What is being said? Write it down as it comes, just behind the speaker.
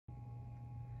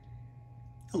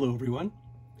Hello everyone,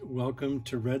 welcome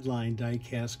to Redline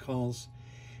Diecast Calls,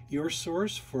 your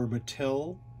source for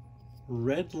Mattel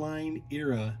Redline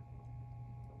era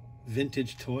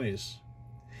vintage toys.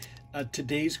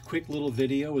 Today's quick little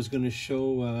video is going to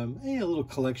show a little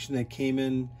collection that came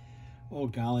in, oh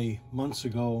golly, months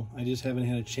ago. I just haven't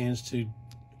had a chance to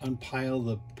unpile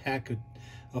the pack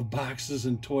of boxes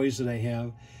and toys that I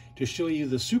have to show you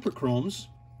the Super Chromes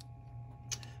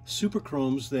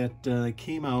that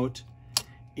came out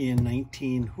in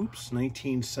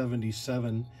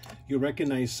 1977. You'll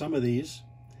recognize some of these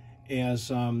as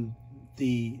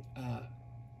the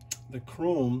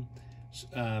Chrome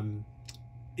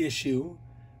issue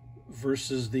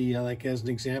versus the like as an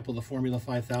example, the Formula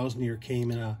 5000 here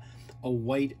came in a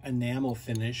white enamel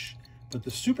finish, but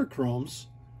the Super Chromes,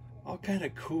 all kind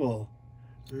of cool,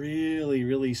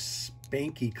 really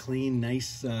spanky clean,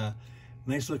 nice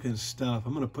looking stuff.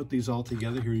 I'm going to put these all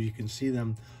together here. You can see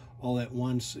them all at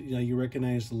once. You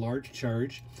recognize the large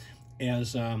charge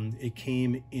as it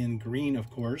came in green,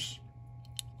 of course,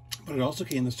 but it also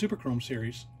came in the Super Chrome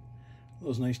series.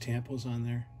 Those nice tampos on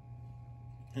there.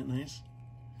 Isn't that nice?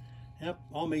 Yep,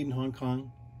 all made in Hong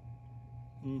Kong.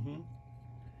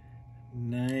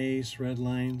 Nice red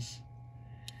lines.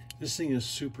 This thing is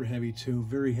super heavy too.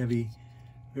 Very heavy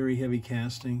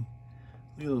casting.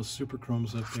 Look at those Super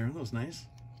Chromes up there. Aren't those nice?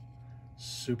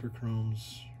 Super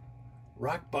Chromes.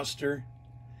 Rockbuster.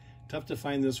 Tough to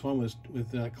find this one with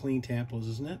clean tampos,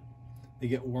 isn't it? They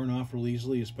get worn off real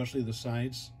easily, especially the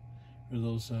sides or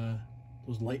those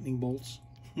lightning bolts.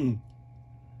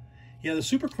 Yeah, the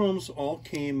Super Chromes all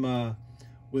came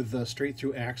with straight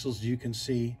through axles, as you can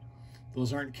see.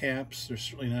 Those aren't caps, they're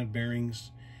certainly not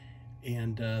bearings,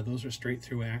 and those are straight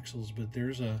through axles, but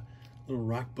there's a little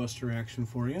Rockbuster action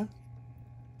for you. I'm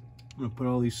going to put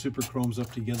all these Super Chromes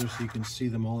up together so you can see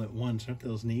them all at once. Aren't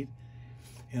those neat?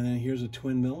 And then here's a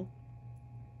twin mill.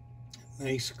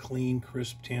 Nice, clean,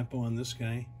 crisp tampo on this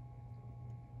guy.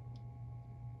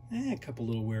 A couple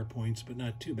little wear points, but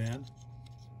not too bad.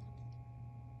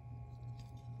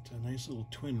 It's a nice little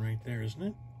twin right there, isn't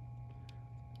it?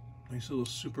 Nice little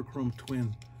Super Chrome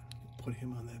twin. Put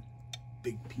him on that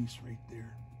big piece right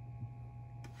there.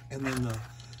 And then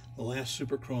the last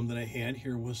Super Chrome that I had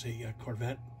here was a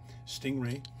Corvette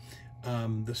Stingray.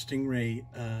 The Stingray,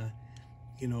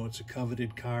 you know, it's a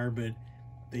coveted car, but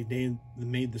they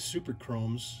made the Super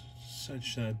Chromes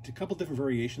such a couple different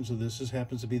variations of this. This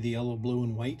happens to be the yellow, blue,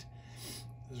 and white.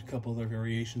 There's a couple other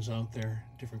variations out there,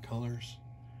 different colors.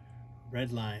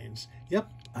 Red lines.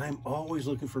 Yep, I'm always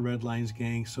looking for red lines,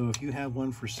 gang. So if you have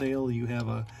one for sale, you have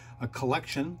a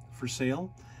collection for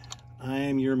sale, I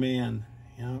am your man.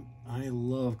 Yeah, I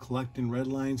love collecting red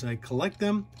lines. I collect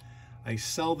them, I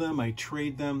sell them, I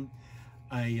trade them.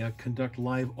 I conduct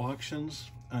live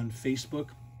auctions on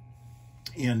Facebook,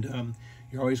 and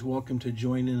you're always welcome to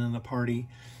join in on the party.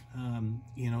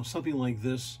 You know, something like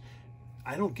this,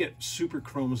 I don't get Super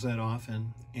Chromes that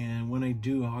often, and when I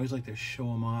do, I always like to show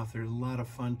them off. They're a lot of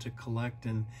fun to collect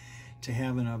and to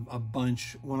have in a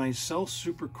bunch. When I sell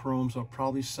Super Chromes, I'll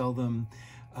probably sell them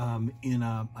in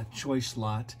a choice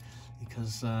lot,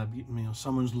 because you know,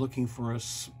 someone's looking for a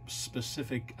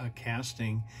specific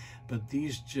casting, but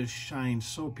these just shine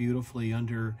so beautifully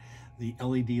under the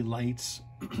LED lights,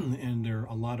 and they're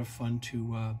a lot of fun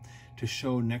to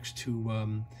show next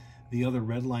to the other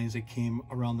red lines that came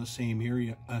around the same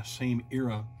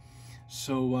era.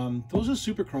 So those are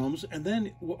Super Chromes. And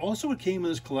then also what came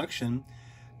in this collection,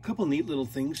 a couple neat little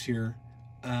things here.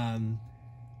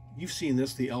 You've seen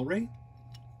this, the El-Ray.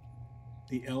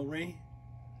 The El-Ray.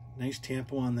 Nice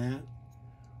tampo on that.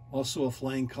 Also a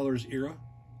Flying Colors era.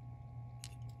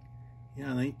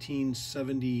 Yeah,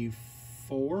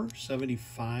 1974,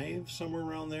 75, somewhere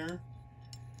around there.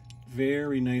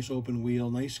 Very nice open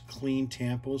wheel. Nice clean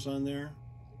tampos on there.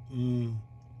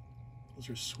 Those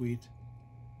are sweet.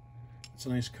 It's a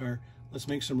nice car. Let's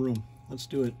make some room. Let's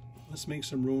do it. Let's make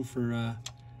some room for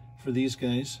these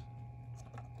guys.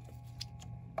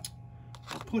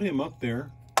 I'll put him up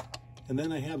there, and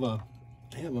then I have a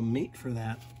mate for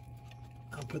that.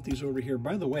 I'll put these over here.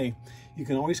 By the way, you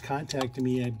can always contact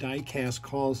me at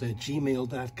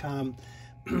diecastcalls@gmail.com.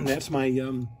 That's my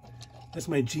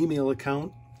Gmail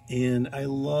account, and I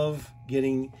love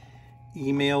getting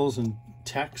emails and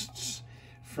texts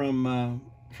from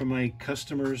my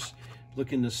customers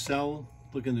looking to sell,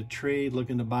 looking to trade,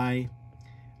 looking to buy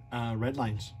red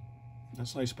lines.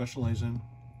 That's what I specialize in.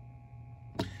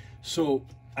 So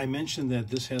I mentioned that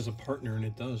this has a partner, and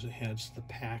it does. It has the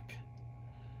pack.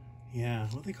 Yeah,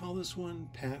 what do they call this one?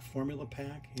 Formula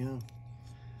pack? Yeah. Look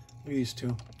at these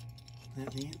two. Isn't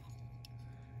that neat?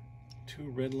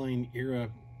 Two Redline era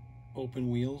open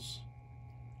wheels.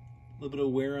 A little bit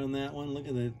of wear on that one. Look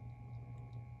at the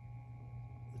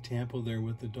tampo there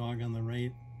with the dog on the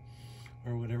right,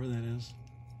 or whatever that is.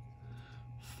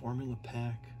 Formula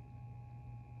pack.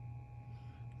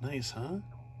 Nice, huh?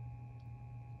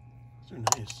 Those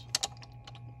are nice.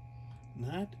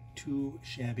 Not too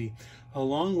shabby.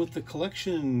 Along with the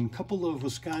collection, couple of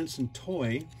Wisconsin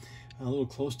toy, a little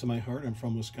close to my heart. I'm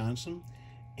from Wisconsin.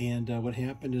 And what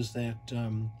happened is that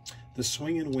the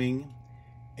Swing and Wing,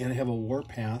 and I have a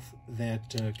Warpath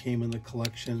that came in the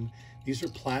collection. These are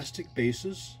plastic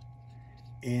bases,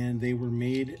 and they were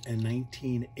made in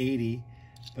 1980,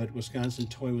 but Wisconsin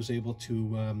Toy was able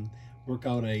to work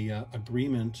out a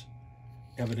agreement,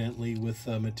 evidently, with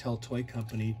Mattel Toy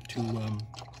Company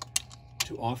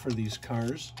to offer these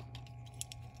cars,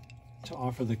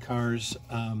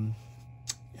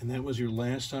 and that was your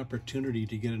last opportunity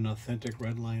to get an authentic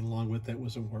Redline. Along with that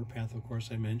was a Warpath, of course,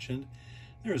 I mentioned.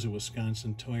 There's a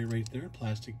Wisconsin toy right there,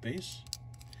 plastic base,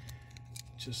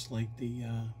 just like the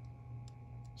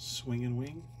Swing and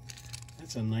Wing.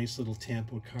 That's a nice little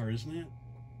Tampo car, isn't it?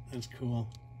 That's cool.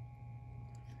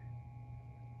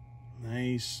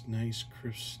 Nice, nice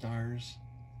crisp stars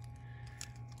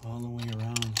all the way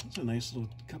around. That's a nice little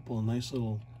couple of nice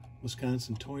little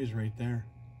Wisconsin toys right there.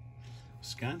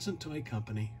 Wisconsin Toy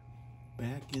Company,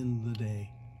 back in the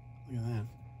day. Look at that.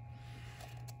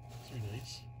 Very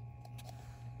nice.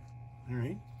 All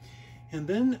right. And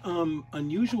then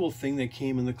unusual thing that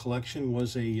came in the collection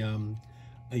was a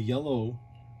yellow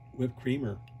whipped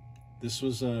creamer. This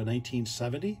was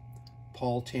 1970,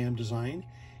 Paul Tam design.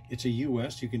 It's a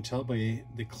US, you can tell by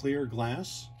the clear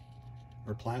glass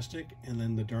or plastic, and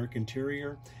then the dark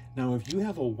interior. Now, if you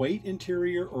have a white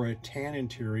interior or a tan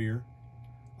interior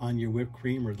on your whipped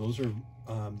creamer, those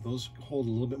hold a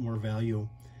little bit more value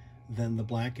than the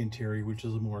black interior, which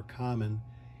is more common.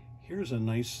 Here's a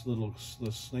nice little,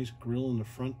 nice grill in the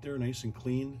front there, nice and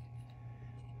clean.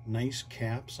 Nice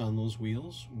caps on those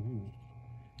wheels. Ooh.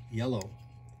 Yellow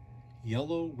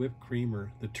whipped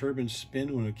creamer. The turbine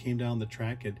spin when it came down the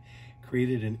track, it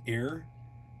created an air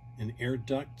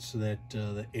duct so that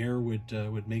the air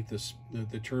would make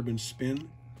the turbine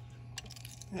spin.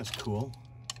 That's cool.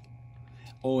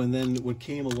 Oh, and then what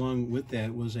came along with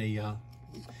that was a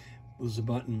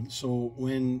button. So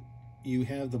when you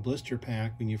have the blister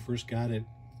pack, when you first got it,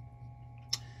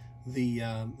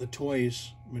 the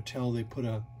toys, Mattel, they put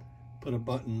a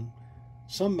button,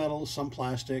 some metal, some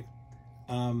plastic,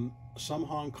 some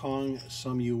Hong Kong,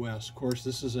 some US. Of course,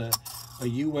 this is a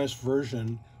US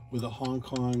version with a Hong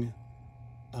Kong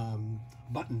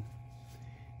button.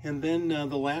 And then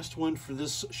the last one for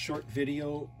this short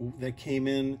video that came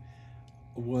in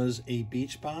was a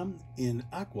beach bomb in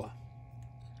aqua.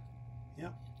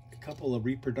 Yep, a couple of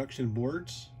reproduction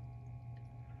boards,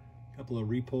 a couple of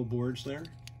repo boards there.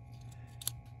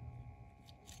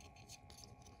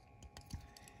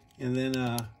 And then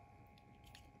I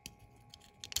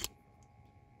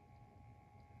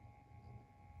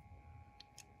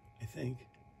think,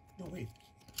 no wait,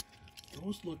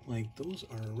 those look like those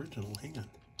are original. Hang on,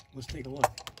 let's take a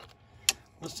look.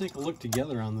 Let's take a look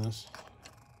together on this.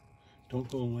 Don't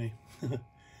go away. Oh,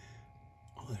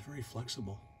 they're very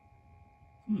flexible.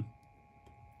 Get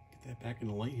that back in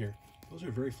the light here. Those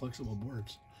are very flexible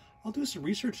boards. I'll do some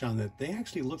research on that. They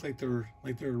actually look like they're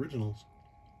originals.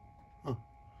 Huh.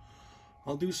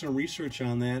 I'll do some research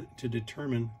on that to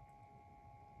determine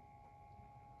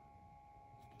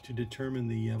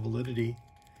the validity,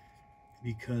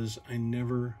 because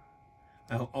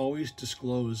I'll always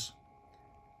disclose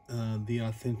the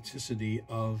authenticity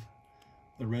of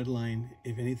the Redline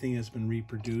if anything has been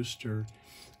reproduced, or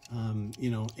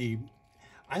you know,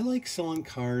 I like selling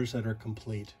cars that are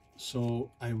complete.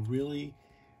 So I really,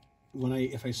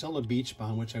 if I sell a beach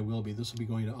bomb, which I will be, this will be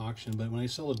going to auction, but when I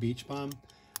sell a beach bomb,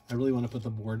 I really want to put the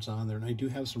boards on there, and I do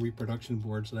have some reproduction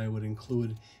boards that I would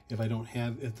include if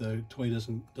the toy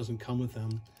doesn't come with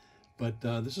them. But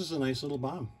this is a nice little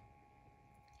bomb.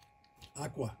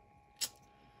 Aqua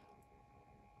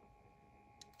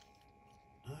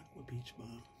beach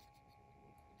bomb.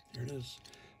 There it is.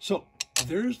 So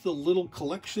there's the little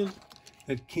collection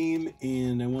that came,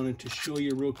 and I wanted to show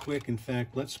you real quick. In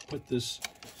fact, let's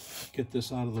get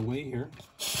this out of the way here.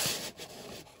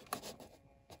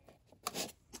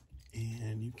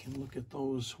 And you can look at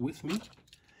those with me.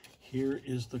 Here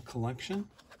is the collection.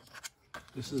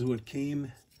 This is what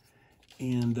came,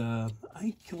 and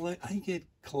I get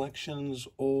collections,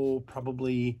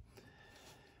 probably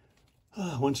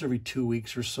once every 2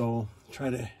 weeks or so. Try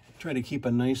Try to keep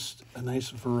a nice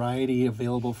variety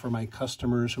available for my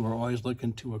customers who are always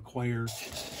looking to acquire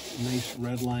nice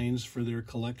red lines for their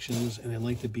collections, and I'd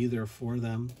like to be there for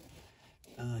them.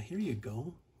 Here you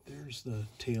go. There's the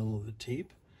tail of the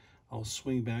tape. I'll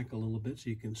swing back a little bit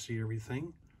so you can see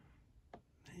everything.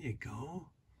 There you go.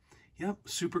 Yep,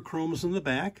 super chromes in the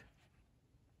back.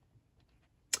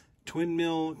 Twin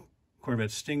mill, Corvette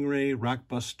Stingray,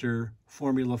 Rockbuster,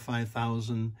 Formula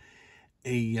 5000,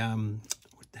 a,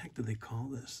 what the heck do they call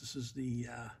this? This is the,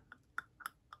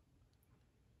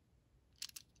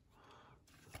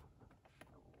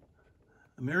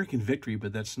 American Victory,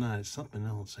 but that's not. It's something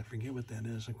else. I forget what that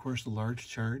is. Of course, the large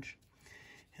charge.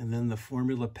 And then the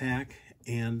Formula Pack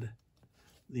and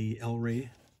the El Rey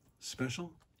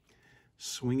Special.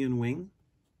 Swing and Wing.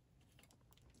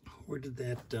 Where did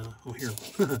that, oh, here.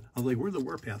 I was like, where'd the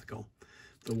Warpath go?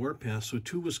 The Warpath. So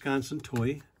two Wisconsin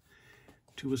toys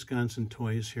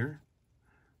here.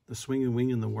 The Swing and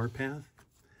Wing and the Warpath.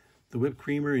 The Whipped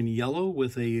Creamer in yellow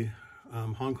with a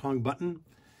Hong Kong button.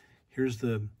 Here's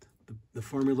the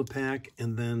Formula Pack,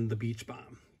 and then the Beach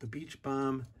Bomb. The Beach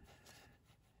Bomb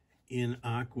in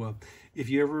aqua. If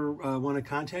you ever want to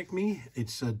contact me,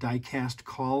 it's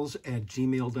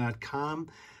diecastcalls@gmail.com.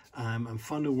 I'm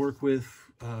fun to work with,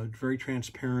 very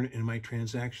transparent in my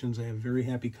transactions. I have very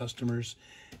happy customers,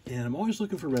 and I'm always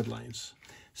looking for red lines.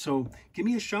 So give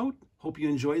me a shout. Hope you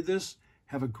enjoyed this.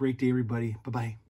 Have a great day, everybody. Bye-bye.